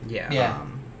 Right. Yeah. Yeah.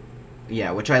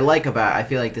 Yeah, which I like about. I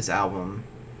feel like this album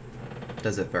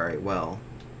does it very well.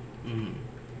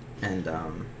 And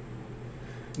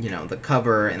the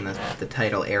cover and the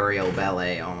title "Aerial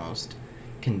Ballet" almost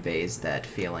conveys that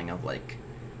feeling of like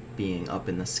being up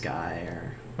in the sky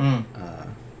or in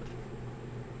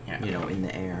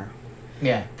the air.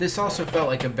 Yeah. This also felt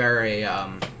like a very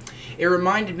it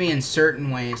reminded me in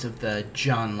certain ways of the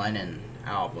John Lennon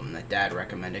album that Dad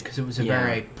recommended, because it was a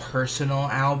very personal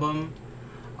album.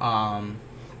 And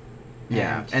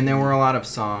there were a lot of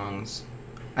songs.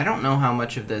 I don't know how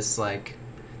much of this, like,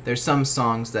 there's some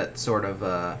songs that sort of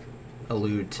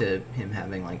allude to him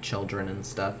having like children and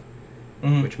stuff,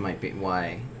 which might be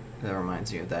why that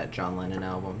reminds you of that John Lennon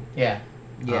album. Yeah.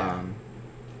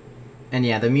 And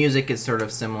the music is sort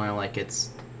of similar, like it's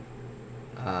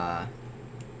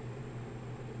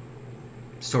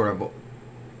sort of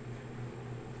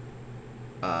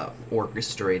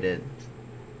orchestrated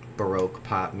Baroque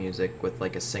pop music with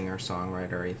like a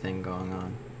singer-songwriter thing going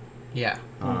on. Yeah.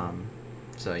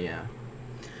 So yeah.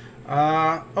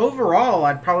 Overall,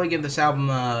 I'd probably give this album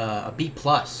a B+.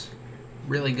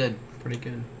 Really good. Pretty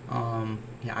good. I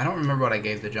don't remember what I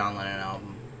gave the John Lennon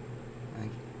album. I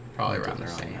think probably around the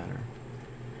Doesn't really same.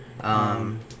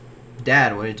 matter.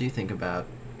 Dad, what did you think about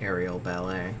Aerial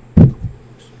Ballet?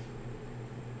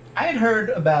 I had heard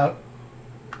about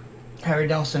Harry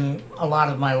Nilsson a lot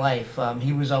of my life.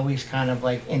 He was always kind of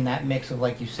like in that mix of,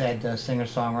 like you said,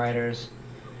 singer-songwriters,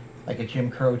 like a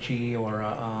Jim Croce or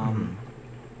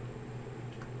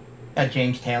a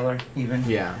James Taylor, even.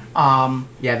 Yeah.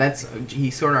 He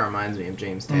sort of reminds me of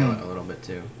James Taylor a little bit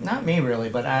too. Not me really,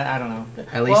 but I don't know.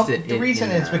 At least the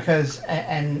reason is because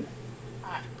I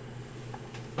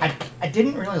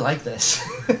didn't really like this.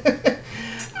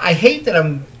 I hate that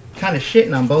I'm kind of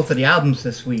shitting on both of the albums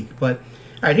this week, but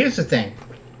all right, here's the thing.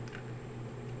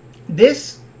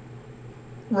 This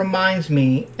reminds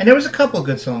me, and there was a couple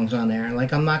good songs on there.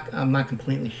 Like I'm not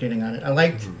completely shitting on it. I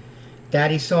liked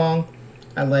Daddy's song.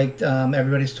 I liked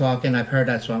Everybody's Talking. I've heard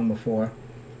that song before.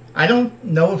 I don't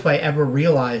know if I ever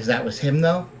realized that was him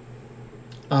though.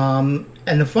 And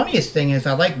the funniest thing is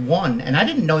I like One, and I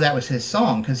didn't know that was his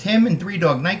song because him and Three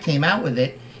Dog Night came out with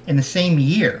it in the same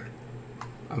year.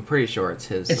 I'm pretty sure it's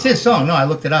his. It's his song. No, I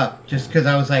looked it up just because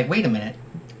I was like, wait a minute.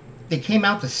 They came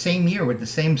out the same year with the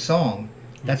same song.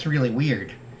 That's really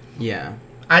weird. Yeah.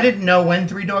 I didn't know when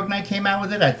Three Dog Night came out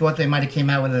with it. I thought they might have came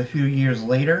out with it a few years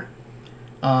later.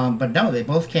 But no, they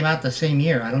both came out the same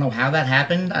year. I don't know how that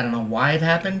happened. I don't know why it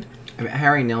happened. I mean,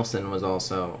 Harry Nilsson was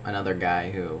also another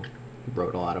guy who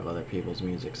wrote a lot of other people's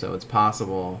music, so it's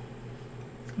possible.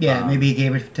 Yeah, maybe he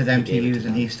gave it to them to use,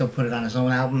 and he still put it on his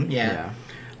own album. Yeah.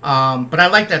 But I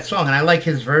like that song, and I like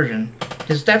his version.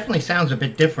 His definitely sounds a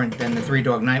bit different than the Three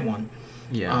Dog Night one.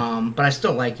 Yeah. But I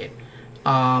still like it.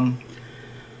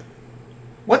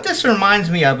 What this reminds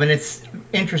me of, and it's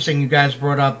interesting you guys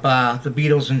brought up the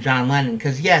Beatles and John Lennon,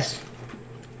 because yes,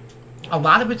 a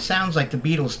lot of it sounds like the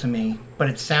Beatles to me, but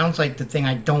it sounds like the thing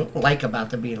I don't like about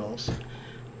the Beatles.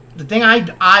 The thing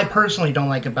I personally don't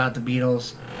like about the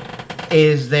Beatles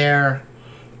is their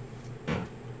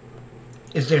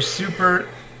super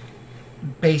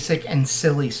basic and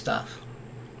silly stuff.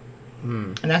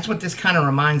 And that's what this kind of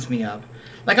reminds me of.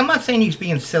 Like, I'm not saying he's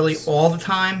being silly all the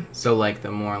time. So, like, the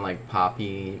more, like,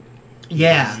 poppy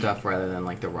stuff rather than,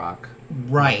 like, the rock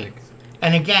right music.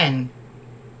 And again,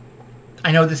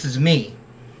 I know this is me.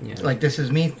 Yeah. Like, this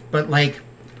is me, but, like...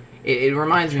 It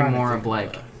reminds me more of,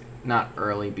 like, not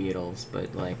early Beatles,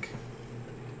 but, like...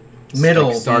 middle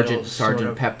like Beatles, Sergeant sort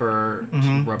of. Pepper,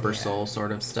 Mhm. Rubber Soul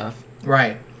sort of stuff.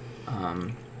 Right.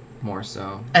 More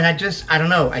so. And I don't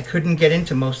know, I couldn't get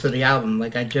into most of the album.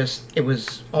 Like, it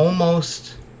was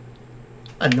almost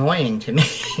annoying to me.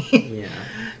 Yeah.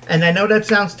 And I know that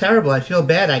sounds terrible. I feel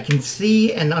bad. I can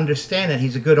see and understand that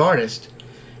he's a good artist.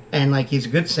 And, like, he's a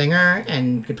good singer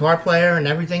and guitar player and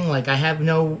everything. Like, I have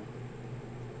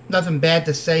nothing bad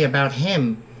to say about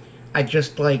him. I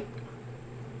just, like,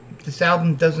 this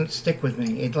album doesn't stick with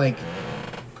me.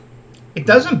 It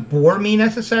doesn't bore me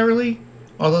necessarily,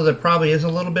 although there probably is a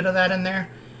little bit of that in there.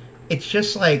 It's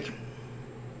just, like...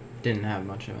 Didn't have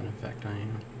much of an effect on you.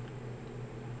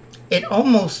 It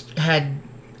almost had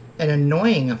an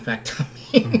annoying effect on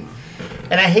me.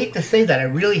 And I hate to say that. I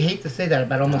really hate to say that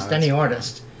about almost any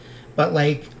artist. But,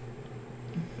 like,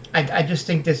 I just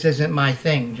think this isn't my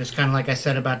thing. Just kind of like I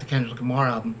said about the Kendrick Lamar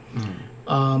album.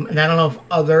 And I don't know if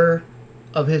other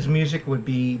of his music would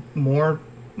be more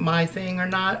my thing or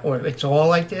not, or if it's all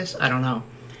like this. I don't know.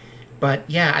 But,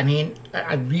 yeah, I mean,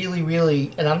 I really,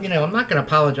 really... And I'm not going to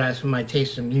apologize for my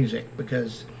taste in music,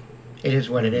 because it is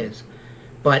what it is.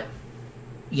 But...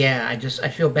 yeah, I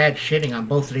feel bad shitting on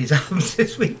both of these albums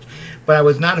this week. But I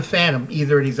was not a fan of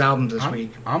either of these albums this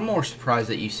week. I'm more surprised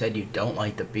that you said you don't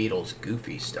like the Beatles'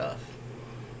 goofy stuff.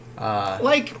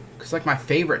 Because, my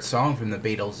favorite song from the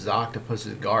Beatles is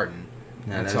Octopus's Garden.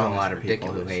 No, That there's a song is lot of people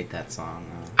who ridiculous. hate that song.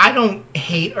 I don't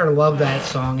hate or love that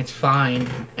song. It's fine.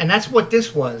 And that's what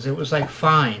this was. It was, like,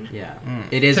 fine. Yeah.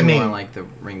 It is To more me. like the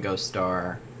Ringo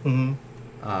Starr. Mm-hmm.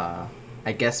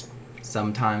 I guess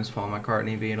sometimes Paul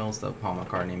McCartney Beatles, though Paul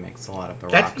McCartney makes a lot of the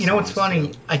rock That's, what's songs,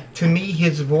 funny? too. To me,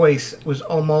 his voice was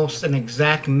almost an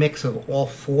exact mix of all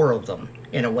four of them,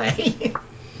 in a way.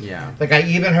 Yeah. Like, I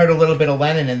even heard a little bit of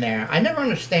Lennon in there. I never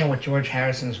understand what George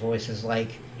Harrison's voice is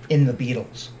like in the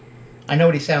Beatles. I know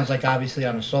what he sounds like, obviously,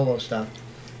 on the solo stuff.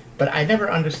 But I never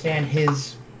understand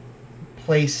his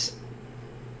place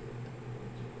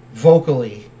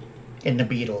vocally in the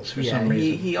Beatles for some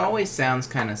reason. He always sounds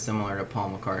kind of similar to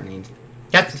Paul McCartney.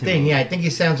 That's the to thing, me. yeah. I think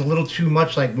he sounds a little too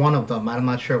much like one of them. I'm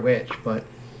not sure which, but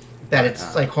that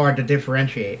it's like hard to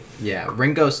differentiate. Yeah,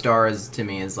 Ringo Starr to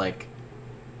me is like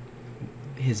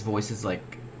his voice is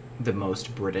like the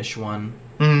most British one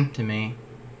to me.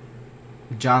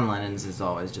 John Lennon's is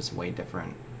always just way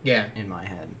different. Yeah. In my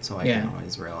head, so I can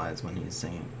always realize when he's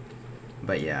singing.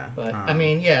 But yeah. But I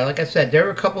mean, yeah, like I said, there were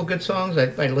a couple good songs. I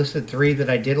listed 3 that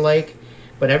I did like,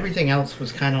 but everything else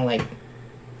was kind of like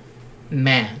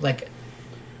meh. Like,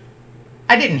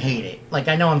 I didn't hate it. Like,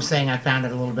 I know I'm saying I found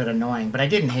it a little bit annoying, but I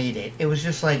didn't hate it. It was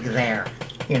just like there,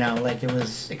 like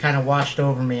it kind of washed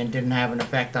over me and didn't have an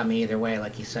effect on me either way,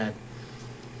 like you said.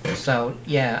 So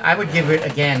yeah, I would give it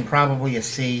again probably a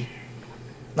C.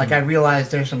 Like, I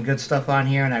realize there's some good stuff on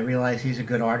here, and I realize he's a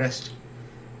good artist.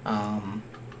 And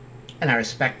I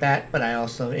respect that, but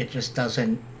it just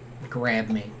doesn't grab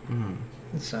me.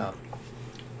 So,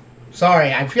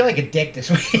 sorry, I feel like a dick this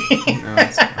week. No,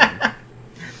 it's fine.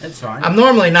 It's fine. I'm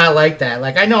normally not like that.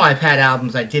 Like, I know I've had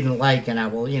albums I didn't like, and I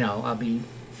will, I'll be...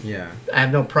 Yeah. I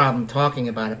have no problem talking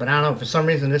about it, but I don't know, for some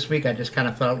reason this week I just kind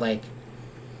of felt like,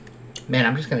 man,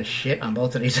 I'm just going to shit on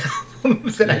both of these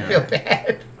albums, and I feel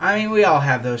bad. I mean, we all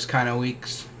have those kind of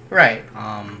weeks. Right.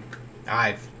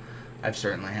 I've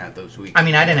certainly had those weeks. I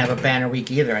mean, I didn't have a banner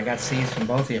week either. I got C's from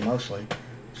both of you mostly.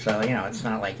 So, it's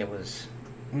not like it was,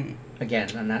 again,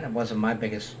 and it wasn't my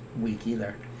biggest week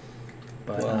either.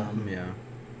 But, yeah.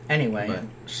 Anyway, But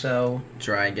so...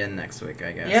 try again next week,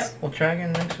 I guess. Yeah, we'll try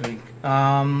again next week.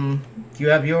 Do you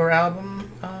have your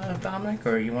album, Dominic,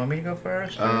 or you want me to go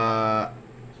first? Or?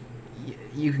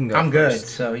 You can go I'm first. good,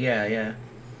 so yeah.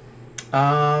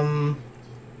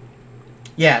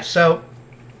 Yeah, so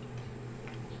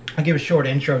I'll give a short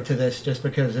intro to this just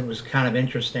because it was kind of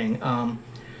interesting. I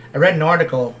read an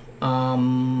article,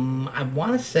 I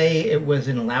want to say it was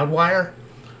in Loudwire,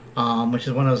 which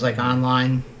is one of those like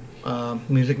online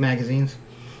music magazines.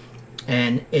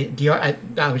 And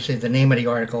obviously the name of the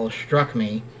article struck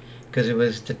me because it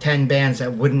was the 10 bands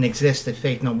that wouldn't exist if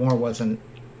Faith No More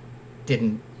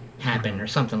didn't happen or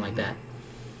something like that.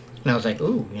 And I was like,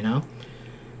 ooh,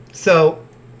 So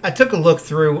I took a look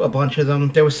through a bunch of them.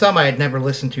 There was some I had never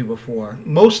listened to before.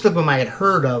 Most of them I had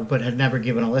heard of but had never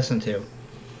given a listen to.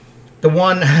 The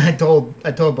one I told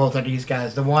both of these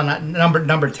guys, the one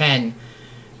number 10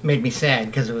 made me sad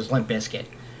because it was Limp Bizkit.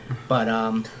 But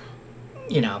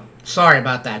sorry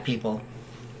about that, people.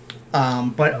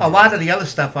 But a lot of the other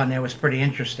stuff on there was pretty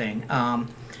interesting.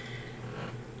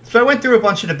 So I went through a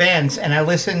bunch of the bands, and I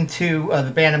listened to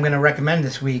the band I'm going to recommend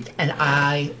this week, and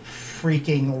I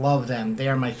freaking love them. They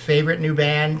are my favorite new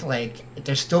band. Like,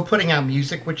 they're still putting out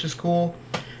music, which is cool.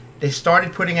 They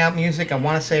started putting out music, I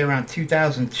want to say around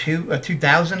 2002,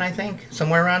 2000, I think,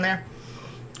 somewhere around there.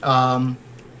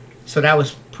 So that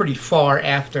was pretty far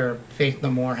after Faith No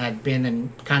More had been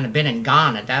and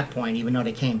gone at that point, even though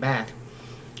they came back.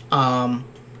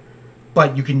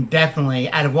 But you can definitely,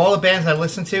 out of all the bands I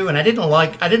listened to, and I didn't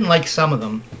like some of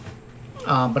them,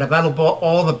 but out of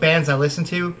all the bands I listened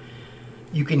to,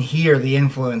 you can hear the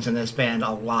influence in this band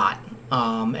a lot.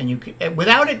 And you can,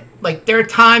 without it, like, there are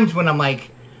times when I'm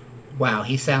like, wow,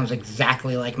 he sounds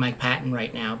exactly like Mike Patton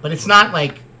right now. But it's not,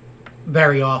 like,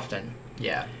 very often.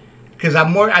 Yeah. Because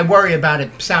I worry about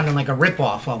it sounding like a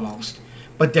ripoff almost.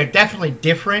 But they're definitely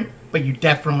different, but you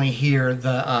definitely hear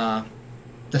the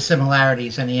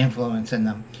similarities and the influence in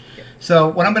them. Yeah. So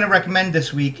what I'm going to recommend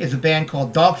this week is a band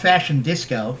called Dog Fashion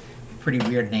Disco. Pretty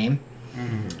weird name.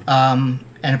 Mm-hmm.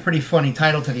 And a pretty funny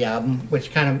title to the album,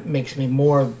 which kind of makes me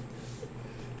more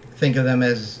think of them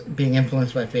as being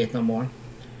influenced by Faith No More.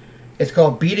 It's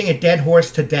called Beating a Dead Horse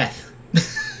to Death.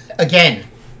 Again.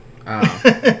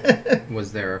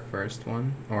 Was there a first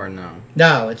one or no?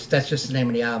 No, that's just the name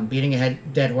of the album. Beating a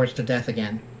Dead Horse to Death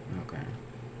Again. Okay.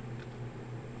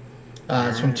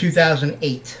 It's from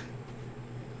 2008.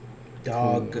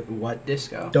 Dog what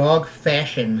disco? Dog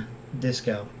Fashion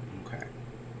Disco. Okay.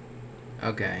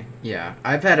 Okay, yeah.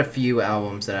 I've had a few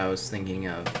albums that I was thinking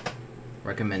of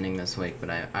recommending this week, but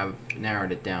I've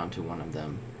narrowed it down to one of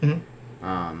them.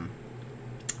 Mm-hmm.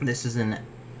 This is an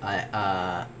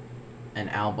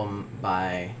album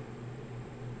by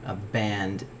a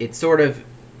band. It's sort of,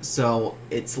 so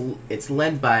it's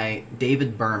led by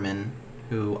David Berman,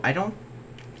 who I don't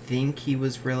think he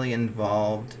was really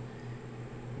involved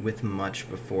with much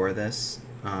before this.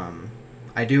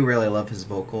 I do really love his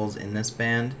vocals in this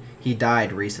band. He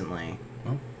died recently,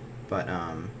 but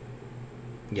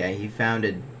yeah, he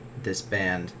founded this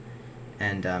band,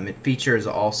 and it features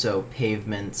also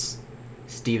Pavement's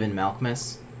Stephen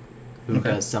Malkmus, who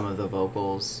does some of the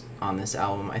vocals on this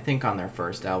album. I think on their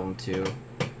first album too,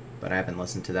 but I haven't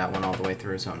listened to that one all the way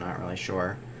through, so I'm not really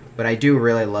sure. But I do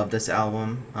really love this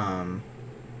album.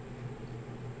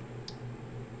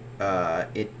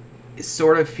 It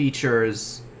sort of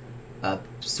features a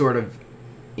sort of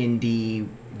indie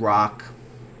rock,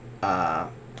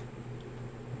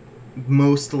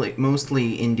 mostly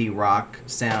indie rock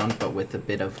sound, but with a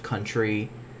bit of country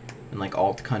and like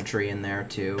alt country in there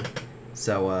too.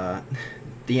 So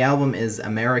the album is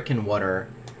American Water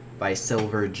by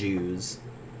Silver Jews.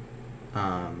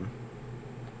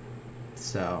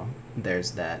 So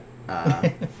there's that.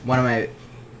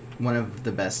 One of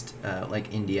the best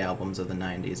like indie albums of the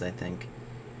 90s, I think.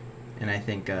 And I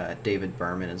think David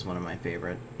Berman is one of my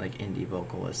favorite like indie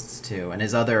vocalists too. And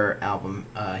his other album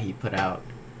he put out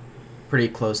pretty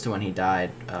close to when he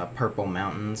died, Purple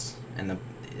Mountains, and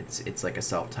it's like a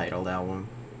self-titled album.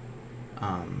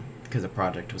 Because the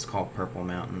project was called Purple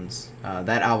Mountains.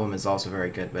 That album is also very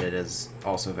good, but it is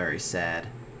also very sad.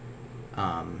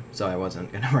 So I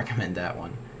wasn't going to recommend that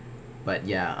one. But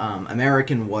yeah,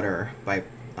 American Water by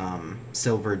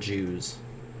Silver Jews.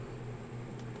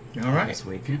 All right. This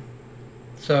week.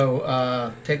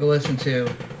 So take a listen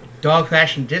to Dog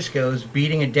Fashion Disco's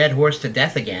Beating a Dead Horse to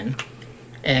Death Again.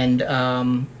 And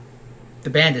the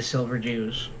band is Silver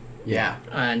Jews. Yeah.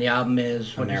 And the album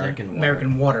is American Water.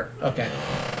 American Water. Okay.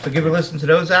 So give a listen to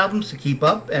those albums to keep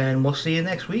up, and we'll see you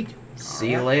next week.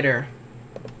 See you later.